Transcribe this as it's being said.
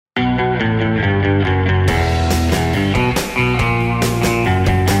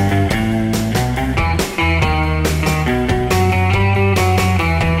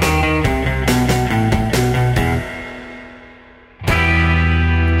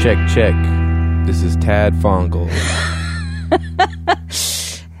Check. This is Tad Fongle.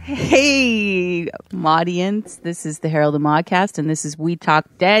 Hey, audience. This is the Herald of Modcast, and this is We Talk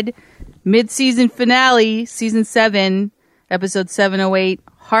Dead. Mid-season finale, season 7, episode 708,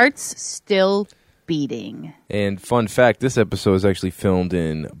 Hearts Still Beating. And fun fact, this episode was actually filmed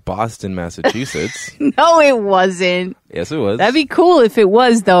in Boston, Massachusetts. No, it wasn't. Yes, it was. That'd be cool if it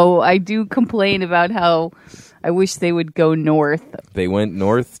was, though. I do complain about how I wish they would go north. They went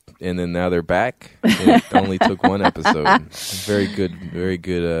north, and then now they're back. And it only took one episode. Very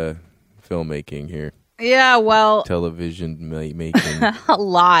good filmmaking here. Yeah, well, Television making. a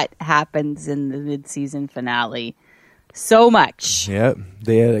lot happens in the mid-season finale. So much. Yep.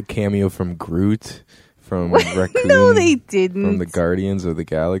 They had a cameo from Groot, from Raccoon. No, they didn't. From the Guardians of the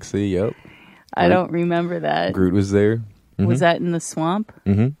Galaxy. Yep. I don't remember that. Groot was there. Mm-hmm. Was that in the swamp?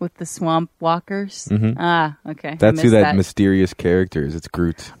 Mm-hmm. With the swamp walkers? Mm-hmm. Ah, okay. That's who that mysterious character is. It's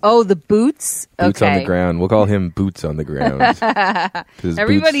Groot. Oh, the Boots? Boots on the ground. We'll call him Boots on the ground.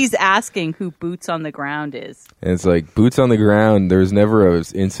 Everybody's asking who Boots on the ground is. And it's like, Boots on the ground, there's never an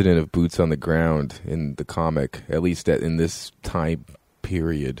incident of Boots on the ground in the comic, at least in this time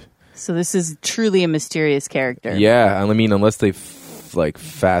period. So this is truly a mysterious character. Yeah, I mean, unless they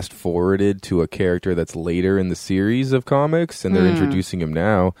fast forwarded to a character that's later in the series of comics and they're introducing him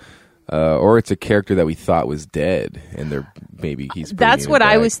now, or it's a character that we thought was dead and he's that's what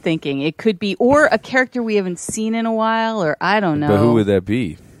I was thinking. It could be, or a character we haven't seen in a while, or I don't know. But who would that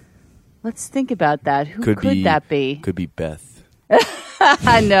be? Let's think about that. Who could that be? Could be Beth.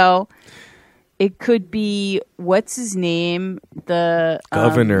 No. It could be, what's his name? The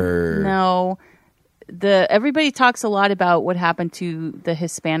Governor. No. Everybody talks a lot about what happened to the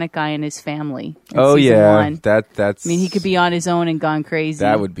Hispanic guy and his family. Oh yeah, 1. that's. I mean, he could be on his own and gone crazy.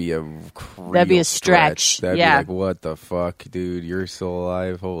 That would be a. That'd be a stretch. That'd yeah. be like, what the fuck, dude? You're still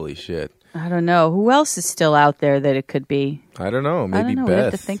alive? Holy shit! I don't know who else is still out there that it could be. I don't know. Maybe I don't know. Beth. We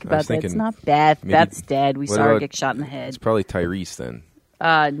have to think about that. It's not Beth. That's dead. We saw her get shot in the head. It's probably Tyrese then.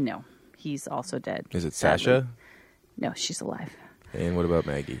 No, he's also dead. Is it sadly. Sasha? No, she's alive. And what about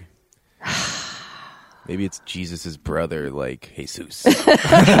Maggie? Be it's Jesus' brother, like Jesus. and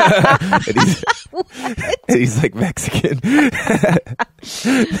he's like Mexican.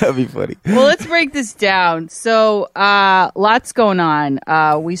 That'd be funny. Well, let's break this down. So, lots going on.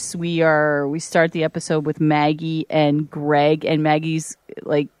 We start the episode with Maggie and Greg, and Maggie's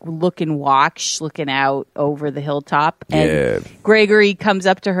like looking out over the hilltop. And Gregory comes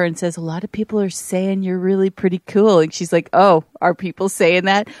up to her and says, "A lot of people are saying you're really pretty cool." And she's like, "Oh, are people saying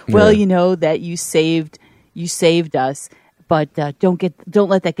that?" Yeah. Well, you know that you saved us, but don't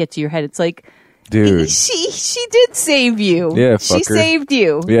let that get to your head. It's like, dude, she did save you. Yeah, she saved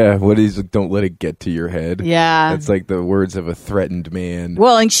you. Yeah, what is? Don't let it get to your head. Yeah, that's like the words of a threatened man.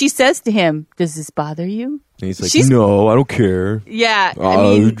 Well, and she says to him, "Does this bother you?" And he's like, "No, I don't care." Yeah,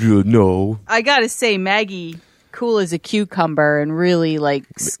 no. I gotta say, Maggie, cool as a cucumber, and really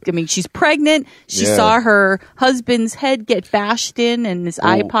she's pregnant. She saw her husband's head get bashed in and his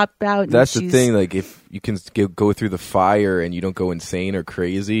eye popped out. That's the thing. Like, if you can go through the fire and you don't go insane or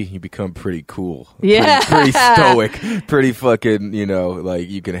crazy, you become pretty cool. Yeah. Pretty stoic. Pretty fucking, like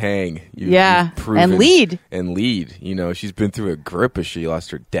you can hang. And lead. And lead. She's been through a grip. She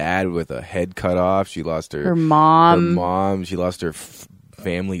lost her dad with a head cut off. She lost her mom. She lost her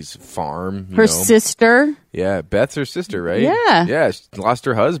family's farm. Her sister. Yeah, Beth's her sister, right? Yeah. Yeah, she lost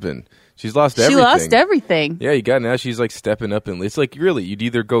her husband. She's lost everything. She lost everything. Yeah, now she's like stepping up, and it's like, really, you'd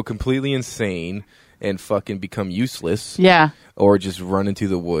either go completely insane and fucking become useless. Yeah. Or just run into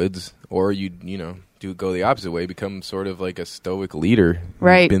the woods, or you'd, go the opposite way, become sort of like a stoic leader.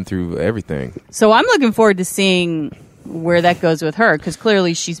 Right. Been through everything. So I'm looking forward to seeing where that goes with her, because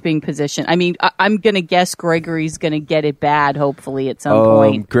clearly she's being positioned. I mean, I'm going to guess Gregory's going to get it bad, hopefully, at some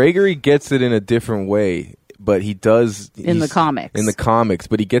point. Gregory gets it in a different way, but he does... In the comics,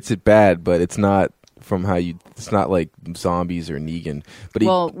 but he gets it bad, but it's not from how you... It's not like zombies or Negan.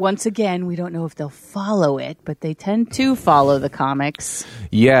 But once again, we don't know if they'll follow it, but they tend to follow the comics.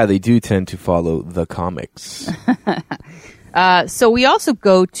 Yeah, they do tend to follow the comics. So we also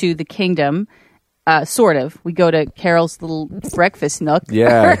go to the kingdom... sort of. We go to Carol's little breakfast nook.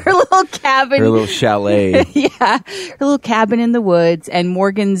 Yeah. Her little cabin. Her little chalet. Yeah. Her little cabin in the woods. And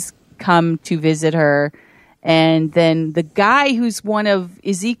Morgan's come to visit her. And then the guy who's one of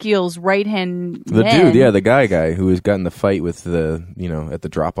Ezekiel's right-hand men. Dude, the guy who has gotten the fight with the, at the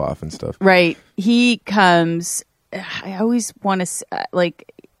drop-off and stuff. Right. He comes. I always want to,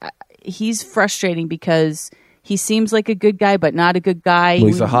 he's frustrating because he seems like a good guy, but not a good guy. Well,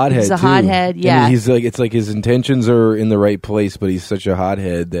 he's a hothead. He's a too. hothead. Yeah, And he's like, it's like his intentions are in the right place, but he's such a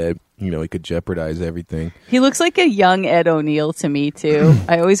hothead that he could jeopardize everything. he looks like a young Ed O'Neill to me too.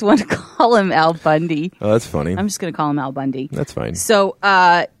 I always want to call him Al Bundy. Oh, that's funny. I'm just going to call him Al Bundy. That's fine. So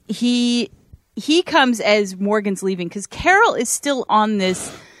he comes as Morgan's leaving because Carol is still on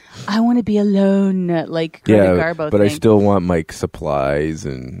this. I want to be alone, like Greta Garbo but thing. I still want my supplies,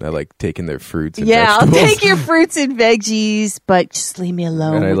 and I like taking their fruits. And I'll vegetables. take your fruits and veggies, but just leave me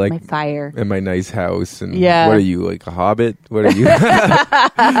alone And I with like my fire. and my nice house. And Yeah. what are you, like a hobbit? What are you?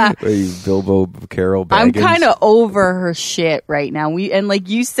 What are you, Bilbo, Carol Baggins? I'm kind of over her shit right now. And like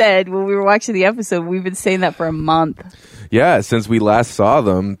you said when we were watching the episode, we've been saying that for a month. Yeah, since we last saw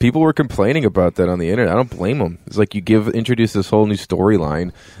them, people were complaining about that on the internet. I don't blame them. It's like you introduce this whole new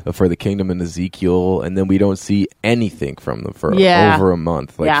storyline for the kingdom and Ezekiel, and then we don't see anything from them for over a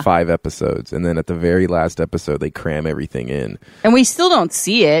month, like 5 episodes. And then at the very last episode, they cram everything in. And we still don't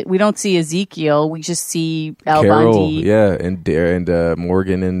see it. We don't see Ezekiel. We just see Al Carol, Bundy. yeah, and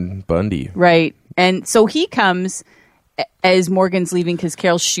Morgan and Bundy. Right. And so he comes as Morgan's leaving because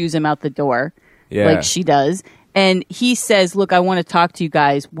Carol shoos him out the door, like she does. And he says, look, I want to talk to you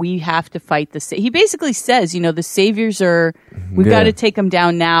guys. We have to fight the... He basically says, the saviors are... We've got to take them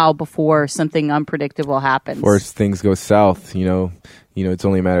down now before something unpredictable happens. Before things go south, it's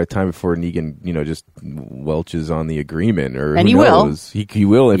only a matter of time before Negan, just welches on the agreement. And he will. He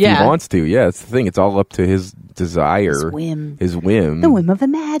will if he wants to. Yeah, it's the thing. It's all up to his desire. His whim. The whim of a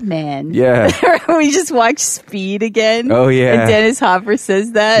madman. Yeah. We just watched Speed again. Oh, yeah. And Dennis Hopper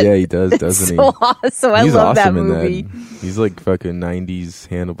says that. Yeah, he does, doesn't he? So awesome. I love that movie. He's like fucking 90s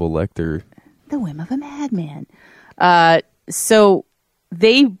Hannibal Lecter. The whim of a madman. So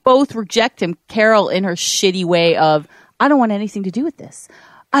they both reject him. Carol in her shitty way of, I don't want anything to do with this.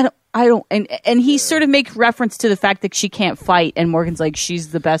 I don't, and he sort of makes reference to the fact that she can't fight, and Morgan's like,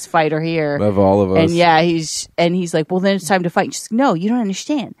 she's the best fighter here of all of us. And he's like, well, then it's time to fight. She's like, no, you don't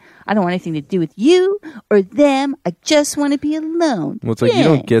understand. I don't want anything to do with you or them. I just want to be alone. Well, it's like you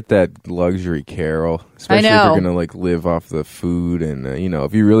don't get that luxury, Carol. Especially if you're gonna like live off the food, and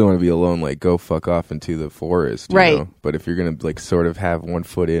if you really want to be alone, like go fuck off into the forest, right? But if you're gonna like sort of have one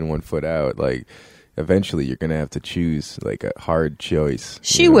foot in, one foot out, like. Eventually, you're going to have to choose like a hard choice.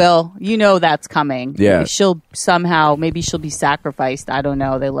 She will. That's coming. Yeah. She'll somehow, maybe she'll be sacrificed. I don't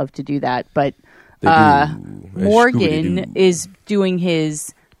know. They love to do that. But Morgan is doing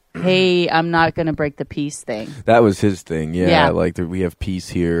his, hey, I'm not going to break the peace thing. That was his thing. Yeah. Like we have peace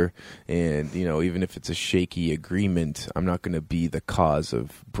here. And, even if it's a shaky agreement, I'm not going to be the cause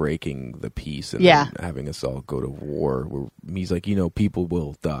of breaking the peace and then having us all go to war. He's like, people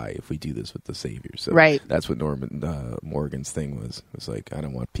will die if we do this with the Savior. So that's what Morgan's thing was. It was like, I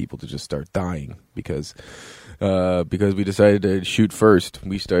don't want people to just start dying because we decided to shoot first.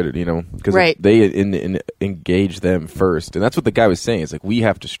 We started, because they engage them first. And that's what the guy was saying. It's like, we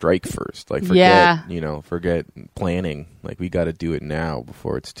have to strike first. Like, forget planning. Like, we got to do it now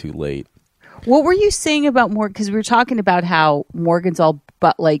before it's too late. What were you saying about Morgan? Because we were talking about how Morgan's all,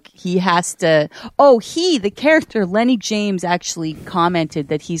 but like he has to. The character Lenny James actually commented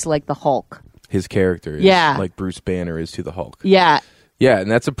that he's like the Hulk. His character is like Bruce Banner is to the Hulk. Yeah. Yeah, and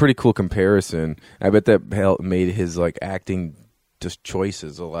that's a pretty cool comparison. I bet that made his like acting just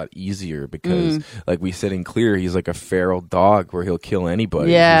choices a lot easier because like we said in Clear, he's like a feral dog where he'll kill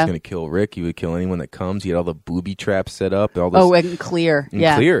anybody. Yeah. He's going to kill Rick. He would kill anyone that comes. He had all the booby traps set up. All this, and Clear.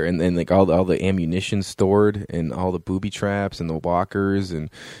 Clear. And like all the ammunition stored and all the booby traps and the walkers. And,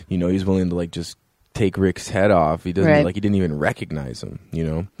 he's willing to like just take Rick's head off. He doesn't he didn't even recognize him,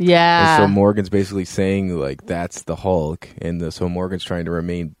 Yeah. And so Morgan's basically saying like that's the Hulk, and so Morgan's trying to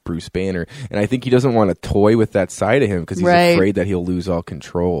remain Bruce Banner, and I think he doesn't want to toy with that side of him because he's afraid that he'll lose all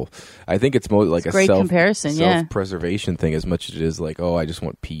control. I think it's more like a self-preservation thing as much as it is like, oh, I just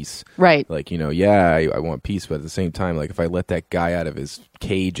want peace. Right. Like, I want peace, but at the same time, like if I let that guy out of his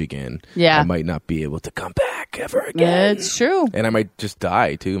cage again, I might not be able to come back ever again. It's true. And I might just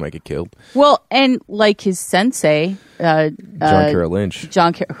die too. Might get killed. Well, and like his sensei, John Carroll Lynch.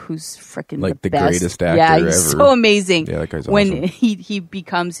 Who's freaking like the best. greatest actor ever. Yeah, he's so amazing. Yeah, that guy's awesome. When he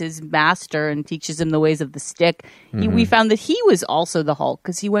becomes his master and teaches him the ways of the stick, we found that he was also the Hulk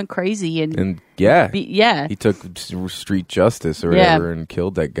because he went crazy and he took street justice or whatever and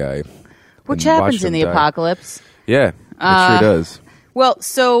killed that guy. Which happens in the apocalypse. Yeah, it sure does. Well,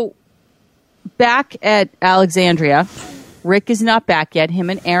 so back at Alexandria, Rick is not back yet. Him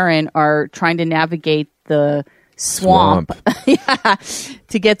and Aaron are trying to navigate the swamp. Yeah,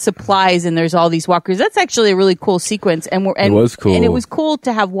 to get supplies, and there's all these walkers. That's actually a really cool sequence, and it was cool. And it was cool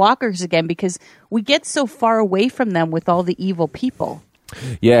to have walkers again because we get so far away from them with all the evil people.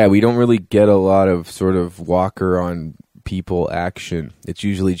 Yeah, we don't really get a lot of sort of walker on people action. It's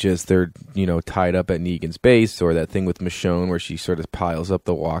usually just they're, tied up at Negan's base, or that thing with Michonne where she sort of piles up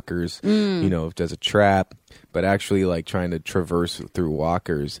the walkers, does a trap, but actually like trying to traverse through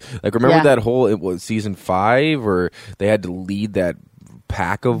walkers. Like, remember that whole, it was season 5 where they had to lead that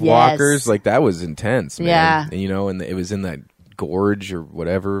pack of walkers? Like, that was intense, man. Yeah. And it was in that gorge or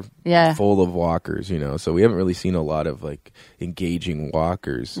whatever, yeah, full of walkers, so we haven't really seen a lot of like engaging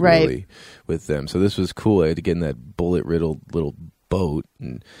walkers right. really with them. So this was cool. I had to get in that bullet riddled little boat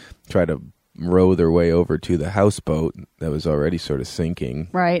and try to row their way over to the houseboat that was already sort of sinking,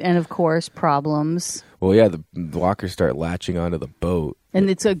 right? And of course problems. Well, yeah, the walkers start latching onto the boat, and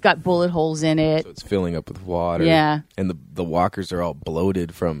it's got bullet holes in it, so it's filling up with water. Yeah, and the walkers are all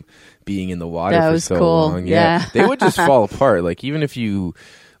bloated from being in the water that for was so cool. long. Yeah. They would just fall apart. Like, even if you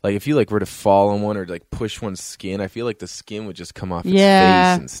were to fall on one or like push one's skin, I feel like the skin would just come off its face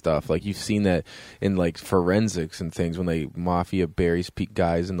and stuff. Like, you've seen that in like forensics and things when they mafia buries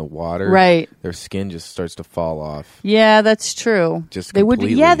guys in the water. Right. Their skin just starts to fall off. Yeah, that's true. Just they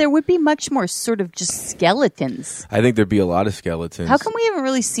completely. There would be much more sort of just skeletons. I think there'd be a lot of skeletons. How come we haven't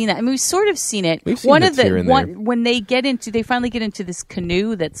really seen that? I mean, we've sort of seen it. We've seen it here and there. When they finally get into this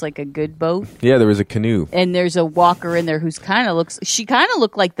canoe that's like a good boat. Yeah, there was a canoe. And there's a walker in there who's she kind of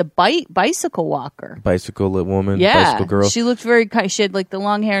looked like the bicycle walker. Bicycle woman, yeah. Bicycle girl. She looked she had like the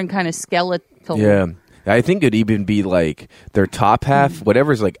long hair and kind of skeletal. Yeah. I think it'd even be like their top half,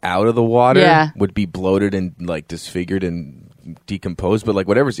 whatever's like out of the water would be bloated and like disfigured and decomposed, but like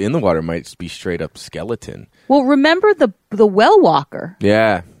whatever's in the water might be straight up skeleton. Well, remember the well walker?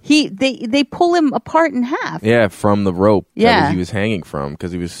 Yeah. They pull him apart in half. Yeah, from the rope that he was hanging from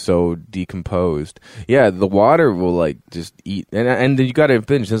because he was so decomposed. Yeah, the water will like just eat, and you got to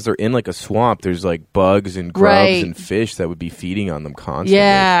admit, since they're in like a swamp, there's like bugs and grubs and fish that would be feeding on them constantly.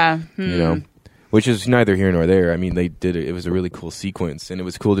 Yeah, Which is neither here nor there. I mean, they did it. It was a really cool sequence, and it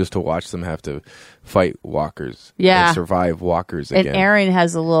was cool just to watch them have to fight walkers. Yeah, and survive walkers again. And Aaron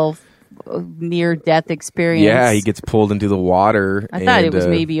has a little near-death experience. Yeah, he gets pulled into the water. I thought it was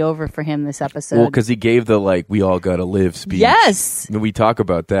maybe over for him this episode. Well, because he gave the like "we all gotta live" speech. Yes, and we talk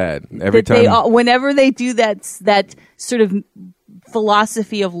about that every time. Whenever they do that sort of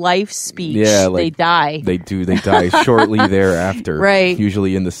philosophy of life speech, they die. They do. They die shortly thereafter. Right.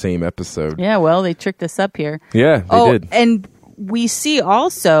 Usually in the same episode. Yeah. Well, they tricked us up here. Yeah, they did. And we see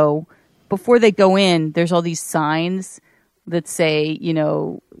also before they go in, there's all these signs that say,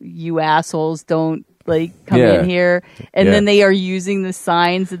 you assholes don't like come in here, and then they are using the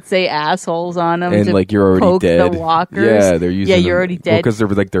signs that say assholes on them, and to like you're already poke dead. The walkers. Yeah, they're using. Yeah, you're already dead. Because they're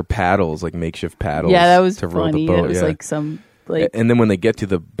like their paddles, like makeshift paddles. Yeah, that was to funny. row the boat. It was like some. Like, and then when they get to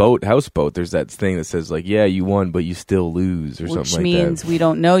the houseboat, there's that thing that says like, "Yeah, you won, but you still lose," or something like that. Which means we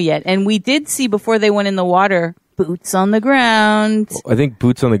don't know yet. And we did see before they went in the water, boots on the ground. Well, I think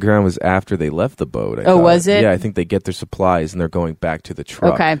boots on the ground was after they left the boat. I thought. Was it? Yeah, I think they get their supplies and they're going back to the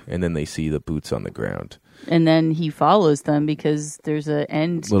truck. Okay. And then they see the boots on the ground. And then he follows them because there's a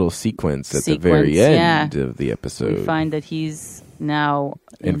little sequence at the very end of the episode. We find that he's now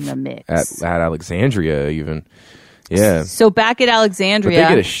in the mix at Alexandria, even. Yeah. So back at Alexandria, but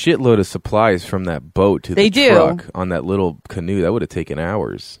they get a shitload of supplies from that boat to the truck on that little canoe. That would have taken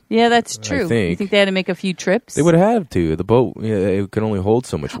hours. Yeah, that's true. I think. You think they had to make a few trips? They would have to. The boat, it could only hold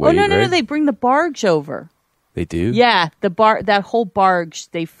so much weight. Oh no, right? they bring the barge over. They do? Yeah, that whole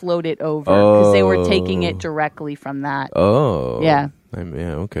barge, they float it over because they were taking it directly from that. Oh. Yeah.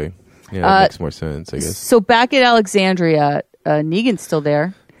 Okay. Yeah, that makes more sense, I guess. So back at Alexandria, Negan's still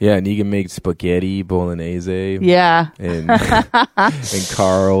there. Yeah, Negan made spaghetti bolognese. Yeah. And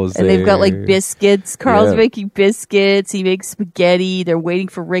Carl's and there. they've got like biscuits. Carl's making biscuits. He makes spaghetti. They're waiting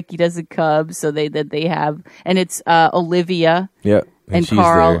for Ricky doesn't come. So they have, and it's Olivia. Yeah. And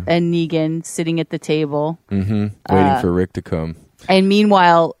Carl and Negan sitting at the table. Mm-hmm. Waiting for Rick to come. And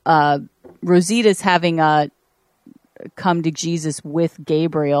meanwhile, Rosita's having a come to Jesus with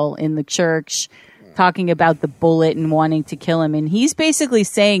Gabriel in the church, talking about the bullet and wanting to kill him. And he's basically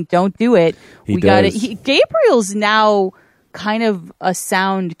saying, don't do it. Gabriel's now kind of a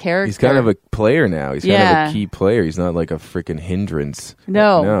sound character. He's kind of a player now. He's kind of a key player. He's not like a freaking hindrance.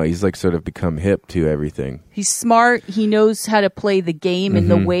 No, he's like sort of become hip to everything. He's smart. He knows how to play the game in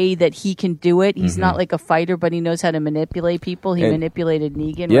the way that he can do it. He's not like a fighter, but he knows how to manipulate people. He manipulated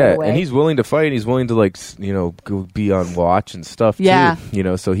Negan right away. And he's willing to fight. He's willing to, like, go be on watch and stuff,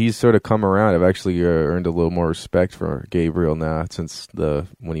 too. So he's sort of come around. I've actually earned a little more respect for Gabriel now since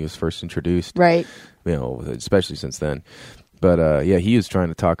when he was first introduced. Right. Especially since then. But, he was trying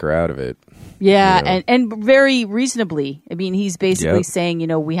to talk her out of it. Yeah, and very reasonably. I mean, he's basically saying,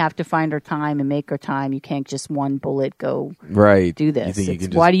 we have to find our time and make our time. You can't just one bullet go do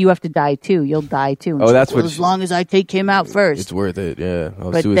this. Why do you have to die too? You'll die too. And that's what. As long as I take him out first, it's worth it. Yeah,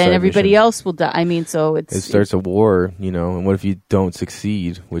 but then everybody else will die. I mean, so it starts a war, and what if you don't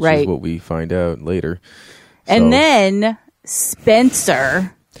succeed? Which is what we find out later. And then Spencer's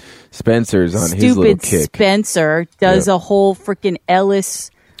on his little kick. Spencer does a whole freaking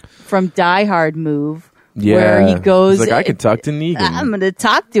Ellis from Die Hard move where he goes, he's like, I can talk to Negan. I'm going to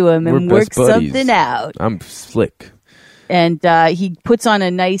talk to him and work something out. I'm slick. And he puts on a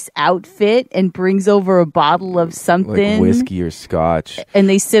nice outfit and brings over a bottle of something. Like whiskey or scotch. And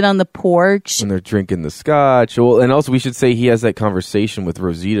they sit on the porch. And they're drinking the scotch. Well, and also we should say he has that conversation with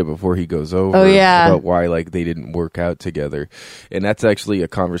Rosita before he goes over. About why they didn't work out together. And that's actually a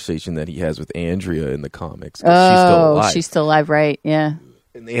conversation that he has with Andrea in the comics. She's still alive. She's still alive, right? Yeah.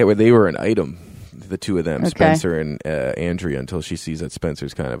 And they were an item, the two of them, Spencer and Andrea, until she sees that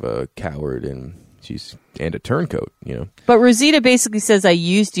Spencer's kind of a coward and a turncoat, But Rosita basically says, I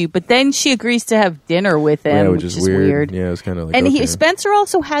used you, but then she agrees to have dinner with him, which is weird. Yeah, it was kind of like, and Spencer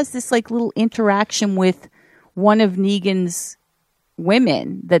also has this like little interaction with one of Negan's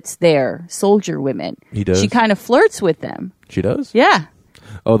women that's there, soldier women. He does? She kind of flirts with them. She does? Yeah.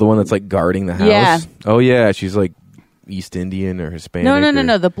 Oh, the one that's like guarding the house? Yeah. Oh, yeah, she's like East Indian or Hispanic.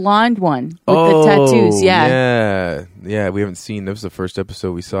 No, the blonde one with the tattoos. Yeah, we haven't seen. That was the first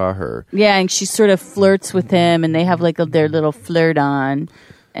episode we saw her. Yeah, and she sort of flirts with him, and they have like their little flirt on.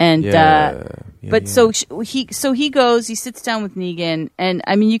 And so he goes. He sits down with Negan, and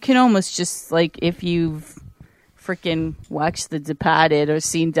I mean, you can almost just like if you've freaking watched The Departed or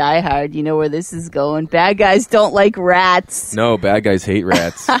seen Die Hard, you know where this is going. Bad guys don't like rats. No, bad guys hate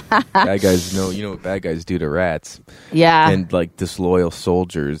rats. Bad guys know what bad guys do to rats. Yeah. And like disloyal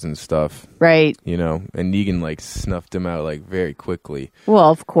soldiers and stuff. Right. And Negan like snuffed him out like very quickly.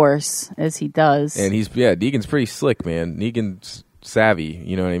 Well, of course, as he does. And Negan's pretty slick, man. Negan's savvy,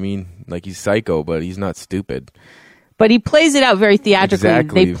 you know what I mean? Like he's psycho, but he's not stupid. But he plays it out very theatrically.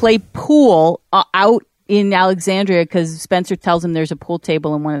 Exactly. They play pool out in Alexandria because Spencer tells him there's a pool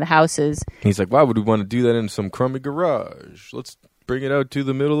table in one of the houses. He's like, why would we want to do that in some crummy garage? Let's bring it out to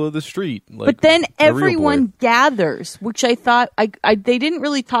the middle of the street. But then everyone gathers, which I thought they didn't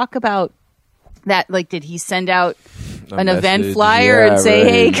really talk about that. Like, did he send out an event flyer and say,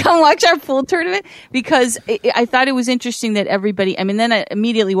 hey, come watch our pool tournament? Because I thought it was interesting that everybody, then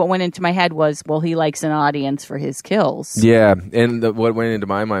immediately what went into my head was, well, he likes an audience for his kills. Yeah, and what went into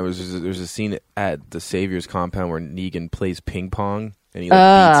my mind was there's a scene at the Savior's compound where Negan plays ping pong, and he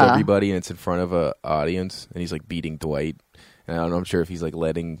beats everybody, and it's in front of an audience, and he's like beating Dwight. And I don't know, I'm sure if he's like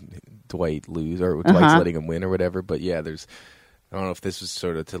letting Dwight lose or Dwight's letting him win or whatever, but yeah, I don't know if this was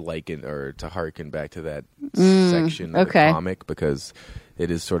sort of to liken or to harken back to that section of the comic, because it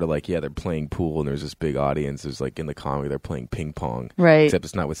is sort of like, they're playing pool and there's this big audience. There's like in the comic, they're playing ping pong. Right. Except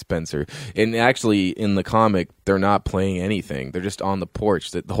it's not with Spencer. And actually in the comic, they're not playing anything. They're just on the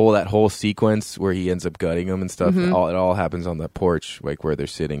porch. That whole sequence where he ends up gutting them and stuff, it all happens on that porch, like where they're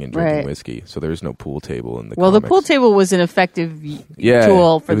sitting and drinking whiskey. So there's no pool table in the comics. The pool table was an effective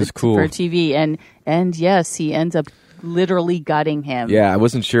tool for for TV. And yes, he ends up literally gutting him. Yeah, I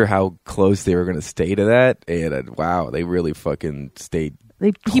wasn't sure how close they were going to stay to that, and wow, they really fucking stayed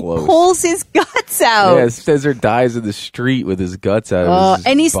close. He pulls his guts out. Yeah, Cesar dies in the street with his guts out of his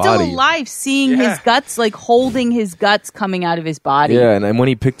and he's body. still alive, seeing his guts, like holding his guts coming out of his body. Yeah, and when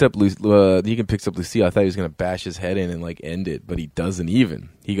he picks up Lucille, I thought he was going to bash his head in and like end it, but he doesn't even.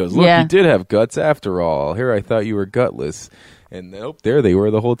 He goes, look, you did have guts after all. Here, I thought you were gutless. And nope, there they were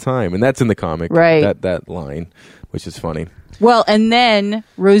the whole time. And that's in the comic, right? That line, which is funny. Well, and then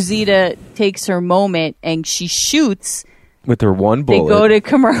Rosita takes her moment and she shoots with her one bullet. They go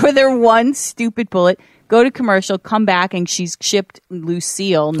to with her one stupid bullet. Go to commercial, come back, and she's shipped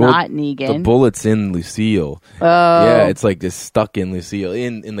Lucille, not Negan. The bullet's in Lucille. Oh. Yeah, it's like just stuck in Lucille.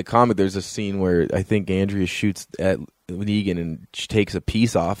 In the comic, there's a scene where I think Andrea shoots at Negan and she takes a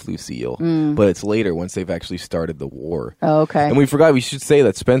piece off Lucille. But it's later once they've actually started the war. Oh, okay. And we should say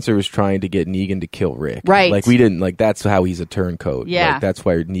that Spencer was trying to get Negan to kill Rick. Right. Like we didn't, like that's how he's a turncoat. Yeah. Like, that's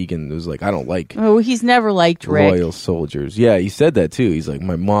why Negan was like, I don't like Oh, he's never liked Rick. loyal soldiers. Yeah, he said that too. He's like,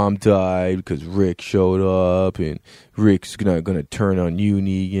 my mom died because Rick showed up and Rick's not going to turn on you,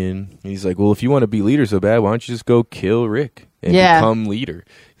 Negan. And he's like, well, if you want to be leader so bad, why don't you just go kill Rick and become leader?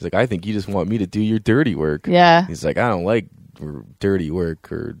 He's like, I think you just want me to do your dirty work. Yeah. He's like, I don't like dirty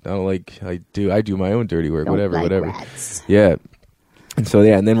work, or I don't like, I do my own dirty work, whatever. Rats. Yeah. And so,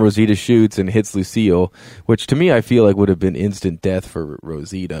 yeah, and then Rosita shoots and hits Lucille, which to me I feel like would have been instant death for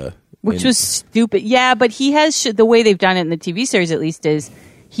Rosita. Which was stupid. Yeah, but he has, the way they've done it in the TV series at least is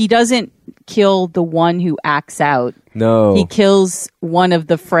he doesn't kill the one who acts out. No. He kills one of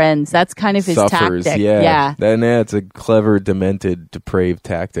the friends. That's kind of his Suffers, tactic. yeah. It's a clever, demented, depraved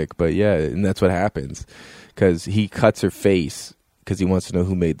tactic. But yeah, and that's what happens. Because he cuts her face because he wants to know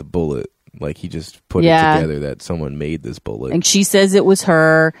who made the bullet. Like, he just put it together that someone made this bullet. And she says it was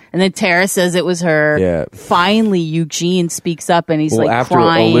her. And then Tara says it was her. Yeah. Finally, Eugene speaks up and he's after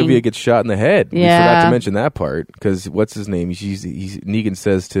crying. Olivia gets shot in the head. Yeah. We forgot to mention that part. Because what's his name? Negan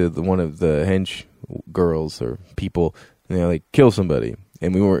says to one of the hench girls or people, like, kill somebody.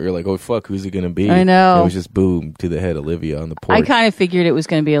 And we were like, oh, fuck, who's it going to be? I know. And it was just boom to the head, Olivia on the porch. I kind of figured it was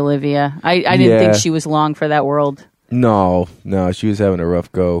going to be Olivia. I didn't think she was long for that world. No, she was having a rough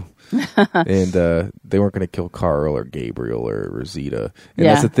go. And they weren't going to kill Carl or Gabriel or Rosita. And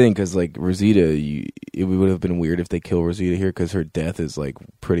that's the thing, because like Rosita, it would have been weird if they kill Rosita here, because her death is like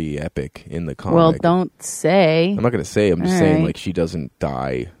pretty epic in the comic. Well, don't say. I'm not going to say. I'm just saying like she doesn't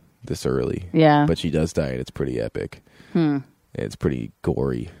die this early. Yeah. But she does die, and it's pretty epic. It's pretty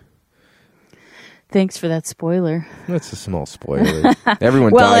gory. Thanks for that spoiler. That's a small spoiler.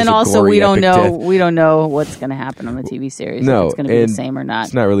 Everyone well, dies and a also gory, we don't epic know death. we don't know what's going to happen on the TV series. No, if it's going to be the same or not.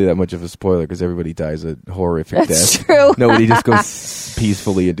 It's not really that much of a spoiler because everybody dies a horrific That's death. true. Nobody just goes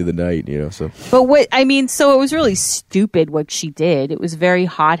peacefully into the night, So, but so it was really stupid what she did. It was very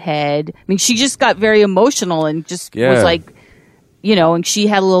hothead. I mean, she just got very emotional and just was like, and she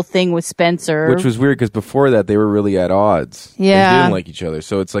had a little thing with Spencer, which was weird because before that they were really at odds. Yeah, they didn't like each other.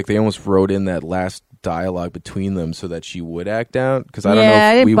 So it's like they almost wrote in that last dialogue between them so that she would act out. Because I don't know.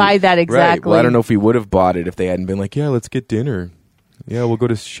 I didn't buy that exactly. Right. Well, I don't know if we would have bought it if they hadn't been like, yeah, let's get dinner. Yeah, we'll go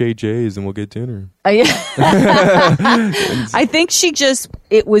to Shay J's and we'll get dinner. I think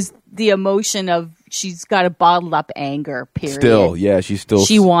it was the emotion of she's got a bottled up anger, period. Still, yeah,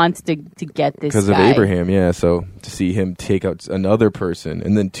 she wants to get this because of Abraham, yeah. So to see him take out another person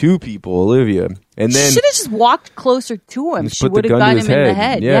and then two people, Olivia, and then she should have just walked closer to him. She would have got him in the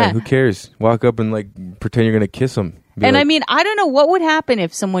head. Yeah, who cares? Walk up and like pretend you're gonna kiss him. And I mean, I don't know what would happen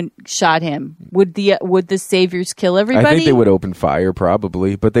if someone shot him. Would the saviors kill everybody? I think they would open fire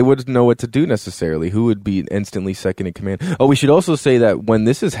probably, but they wouldn't know what to do necessarily. Who would be instantly second in command? Oh, we should also say that when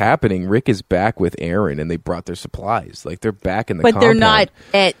this is happening, Rick is back with Aaron, and they brought their supplies. Like they're back in the compound. They're not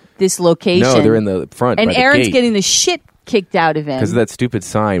at this location. No, they're in the front. And by the Aaron's gate. getting the shit kicked out of him because of that stupid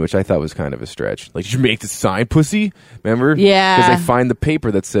sign, which I thought was kind of a stretch. Like, did you make the sign, pussy? Remember? Yeah. Because they find the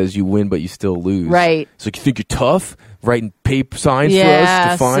paper that says you win, but you still lose. Right. So you think you're tough? Writing paper signs for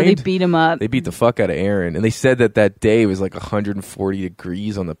us to find? So they beat him up. They beat the fuck out of Aaron. And they said that day was like 140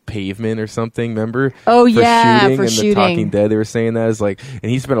 degrees on the pavement or something, remember? Oh, for yeah, shooting. for and shooting. The Talking Dead, they were saying that. Is like,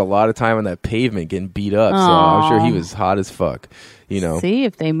 and he spent a lot of time on that pavement getting beat up. So I'm sure he was hot as fuck. See,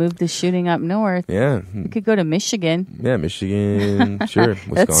 if they moved the shooting up north. Yeah. We could go to Michigan. Yeah, Michigan. Sure.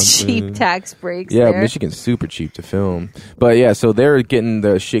 Wisconsin. That's cheap tax breaks. Yeah, there. Michigan's super cheap to film. But yeah, so they're getting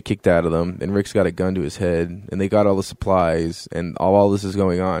the shit kicked out of them, and Rick's got a gun to his head, and they got all the supplies, and all this is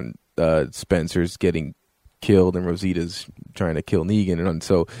going on. Spencer's getting killed, and Rosita's trying to kill Negan, and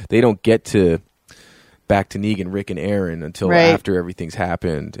so they don't get back to Negan, Rick, and Aaron until after everything's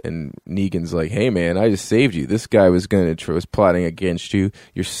happened. And Negan's like, "Hey, man, I just saved you. This guy was plotting against you.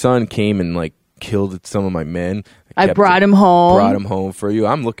 Your son came and like killed some of my men. I brought him home. Brought him home for you.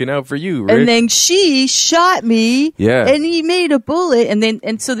 I'm looking out for you, Rick." And then she shot me. Yeah. And he made a bullet.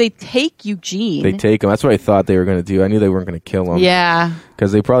 And so they take Eugene. They take him. That's what I thought they were going to do. I knew they weren't going to kill him. Yeah.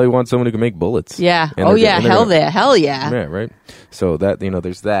 Because they probably want someone who can make bullets. Yeah. And Hell yeah. Yeah, right. So that,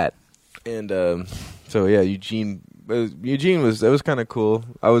 there's that. And so yeah, Eugene was kind of cool.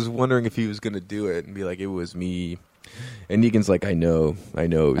 I was wondering if he was going to do it and be like, it was me. And Negan's like, I know it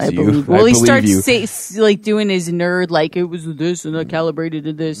was you. Well, he starts you. doing his nerd, like it was this and I calibrated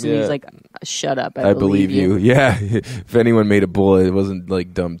to this, and he's like, "Shut up, I believe you." Yeah, if anyone made a bullet, it wasn't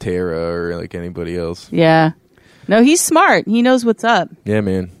like dumb Tara or like anybody else. Yeah, no, he's smart. He knows what's up. Yeah,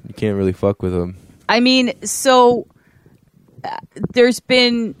 man, you can't really fuck with him. I mean, so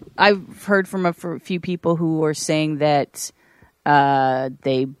I've heard from a few people who are saying that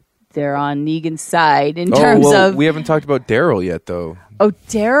they're on Negan's side in terms of. We haven't talked about Daryl yet, though. Oh,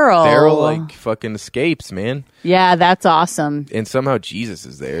 Daryl! Daryl fucking escapes, man. Yeah, that's awesome. And somehow Jesus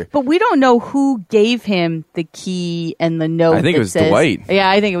is there. But we don't know who gave him the key and the note. I think it was Dwight. Yeah,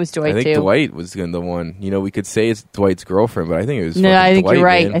 I think it was Dwight, I think Dwight was the one. We could say it's Dwight's girlfriend, but I think it was I think Dwight, you're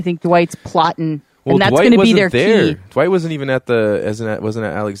right. man. I think Dwight's plotting. Well, and that's Dwight going to be their there. key. Dwight wasn't even wasn't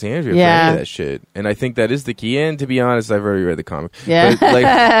at Alexandria for any of that shit. And I think that is the key. And to be honest, I've already read the comic. Yeah.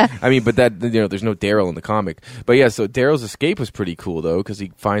 But, but that, there's no Daryl in the comic. But yeah, so Daryl's escape was pretty cool though, because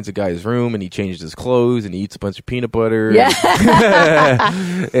he finds a guy's room and he changes his clothes and he eats a bunch of peanut butter. Yeah.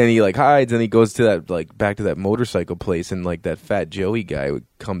 And he hides and he goes to that back to that motorcycle place and that fat Joey guy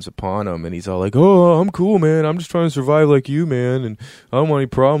comes upon him and he's all like, "Oh, I'm cool, man. I'm just trying to survive like you, man, and I don't want any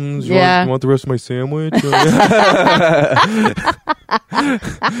problems. You want the rest of my sandwich?" and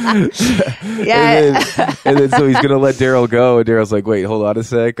then so he's gonna let Daryl go, and Daryl's like, "Wait, hold on a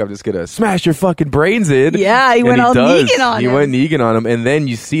sec. I'm just gonna smash your fucking brains in." Yeah, he went all Negan on him. He went Negan on him, and then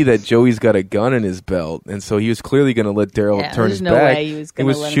you see that Joey's got a gun in his belt, and so he was clearly gonna let Daryl turn his back. Way he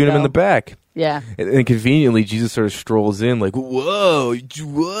was shoot him in the back. Yeah. And conveniently, Jesus sort of strolls in like, "Whoa,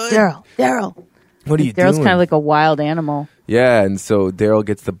 what? Daryl. What are you Daryl's doing?" kind of like a wild animal. Yeah, and so Daryl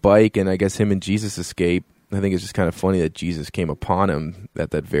gets the bike, and I guess him and Jesus escape. I think it's just kind of funny that Jesus came upon him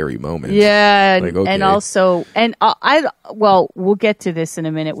at that very moment. Yeah, and also, we'll get to this in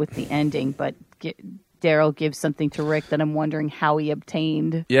a minute with the ending, but Daryl gives something to Rick that I'm wondering how he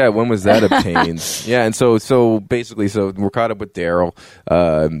obtained. Yeah, when was that obtained? Yeah, and so basically, we're caught up with Daryl.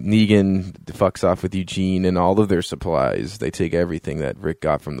 Negan fucks off with Eugene and all of their supplies. They take everything that Rick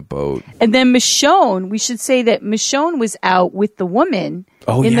got from the boat. And then Michonne, we should say that Michonne was out with the woman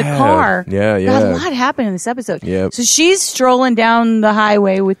in the car. Yeah. God, a lot happened in this episode. Yep. So she's strolling down the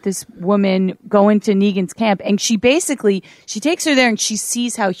highway with this woman going to Negan's camp, and she takes her there and she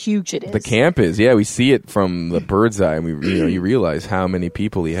sees how huge it is. The camp is, yeah, we see it from the bird's eye, and you realize how many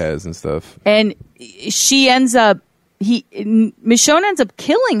people he has and stuff. And Michonne ends up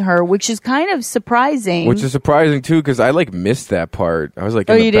killing her, which is kind of surprising. Which is surprising too, because I missed that part. I was in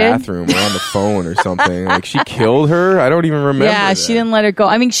the bathroom or on the phone or something. She killed her. I don't even remember. Yeah, that. She didn't let her go.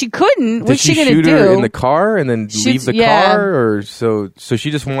 I mean, she couldn't. What's she gonna shoot do? Her in the car and then leave the car, or so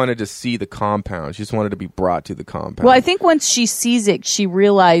she just wanted to see the compound. She just wanted to be brought to the compound. Well, I think once she sees it, she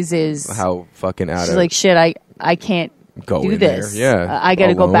realizes how fucking out. She's like, shit. I can't do this. There. Yeah, I got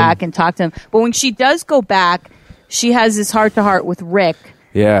to go back and talk to him. But when she does go back, she has this heart-to-heart with Rick.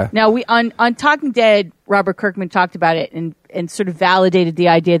 Yeah. Now, we on Talking Dead, Robert Kirkman talked about it and sort of validated the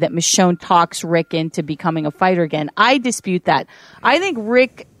idea that Michonne talks Rick into becoming a fighter again. I dispute that. I think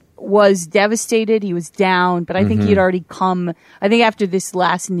Rick was devastated. He was down, but I think he had already come. I think after this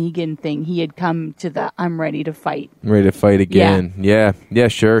last Negan thing, he had come to the I'm ready to fight. I'm ready to fight again. Yeah,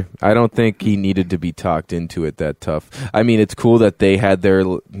 sure. I don't think he needed to be talked into it that tough. I mean, it's cool that they had their,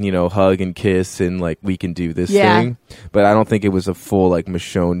 hug and kiss and we can do this thing. But I don't think it was a full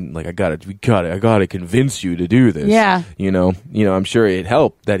Michonne, I gotta convince you to do this. Yeah. I'm sure it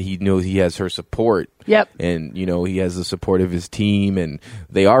helped that he knows he has her support. Yep. And, he has the support of his team, and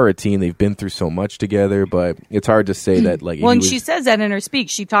they are a team. They've been through so much together, but it's hard to say that, and she says that in her speech.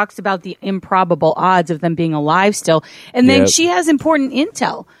 She talks about the improbable odds of them being alive still. And then she has important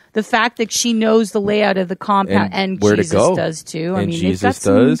intel. The fact that she knows the layout of the compound, and where Jesus to go. does too. And Jesus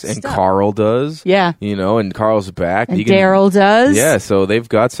does, and Carl does. Yeah. And Carl's back. And Daryl does. Yeah, so they've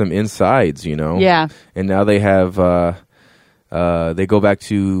got some insides, Yeah. And now they have, they go back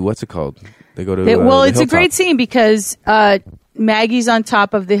to, what's it called? They go to it's a great scene because Maggie's on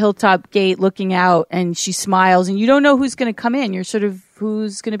top of the hilltop gate looking out, and she smiles, and you don't know who's going to come in. You're sort of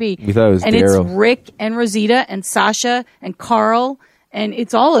who's going to be. We thought it was and Daryl. It's Rick and Rosita and Sasha and Carl, and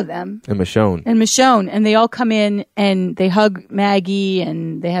it's all of them. And Michonne. And they all come in and they hug Maggie,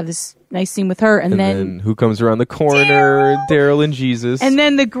 and they have this nice scene with her, and then who comes around the corner? Daryl and Jesus. And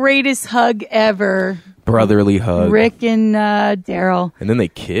then the greatest hug ever. Brotherly hug. Rick and Daryl. And then they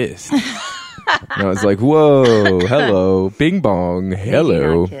kissed. And I was like, whoa, hello, bing bong,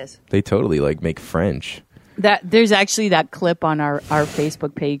 hello. They totally make French. There's actually that clip on our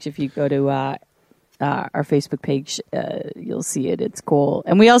Facebook page. If you go to our Facebook page, you'll see it. It's cool.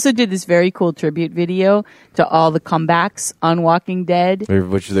 And we also did this very cool tribute video to all the comebacks on Walking Dead.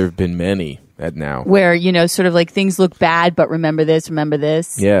 Which there have been many at now. Where, sort of things look bad, but remember this.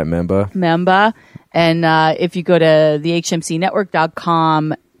 Yeah, remember. And if you go to the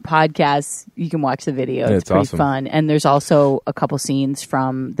HMCnetwork.com podcast, you can watch the video. It's pretty awesome. Fun. And there's also a couple scenes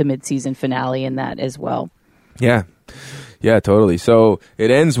from the mid-season finale in that as well. Yeah. Yeah, totally. So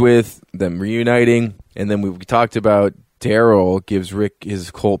it ends with them reuniting, and then we talked about Daryl gives Rick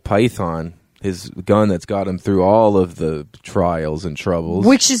his Colt Python, his gun that's got him through all of the trials and troubles.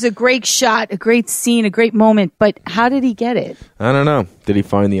 Which is a great shot, a great scene, a great moment. But how did he get it? I don't know. Did he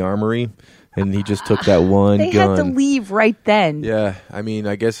find the armory? And he just took that one they gun. They had to leave right then. Yeah, I mean,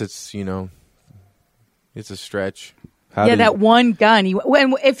 I guess it's, it's a stretch. That one gun.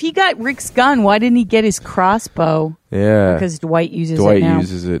 If he got Rick's gun, why didn't he get his crossbow? Yeah. Because Dwight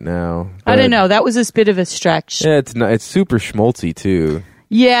uses it now. But I don't know. That was a bit of a stretch. Yeah, it's super schmaltzy, too.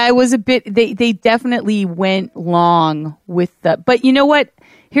 Yeah, it was a bit. They definitely went long with the. But you know what?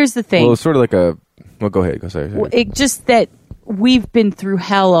 Here's the thing. Well, it's sort of like a. Well, go ahead. Go sorry. It just that we've been through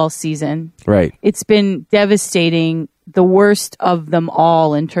hell all season. Right. It's been devastating. The worst of them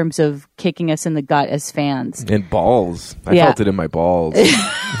all in terms of kicking us in the gut as fans. And balls. I felt it in my balls.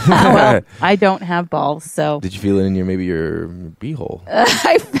 Well, I don't have balls, so. Did you feel it in your beehole?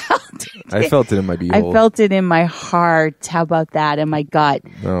 I felt it. I felt it in my beehole. I felt it in my heart. How about that? In my gut.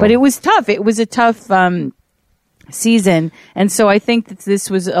 Oh. But it was tough. It was a tough season. And so I think that this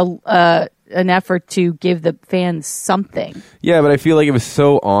was an effort to give the fans something. Yeah, but I feel like it was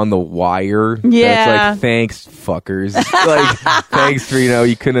so on the wire. Yeah. It's like, thanks, fuckers. Like, thanks for,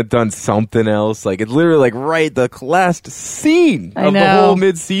 you couldn't have done something else. Like, it's literally like the last scene of the whole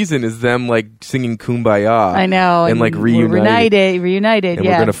mid-season is them like singing Kumbaya. I know. And like reunited. And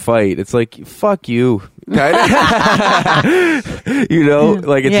we're going to fight. It's like, fuck you. Like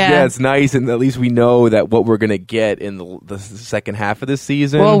it's nice, and at least we know that what we're gonna get in the second half of this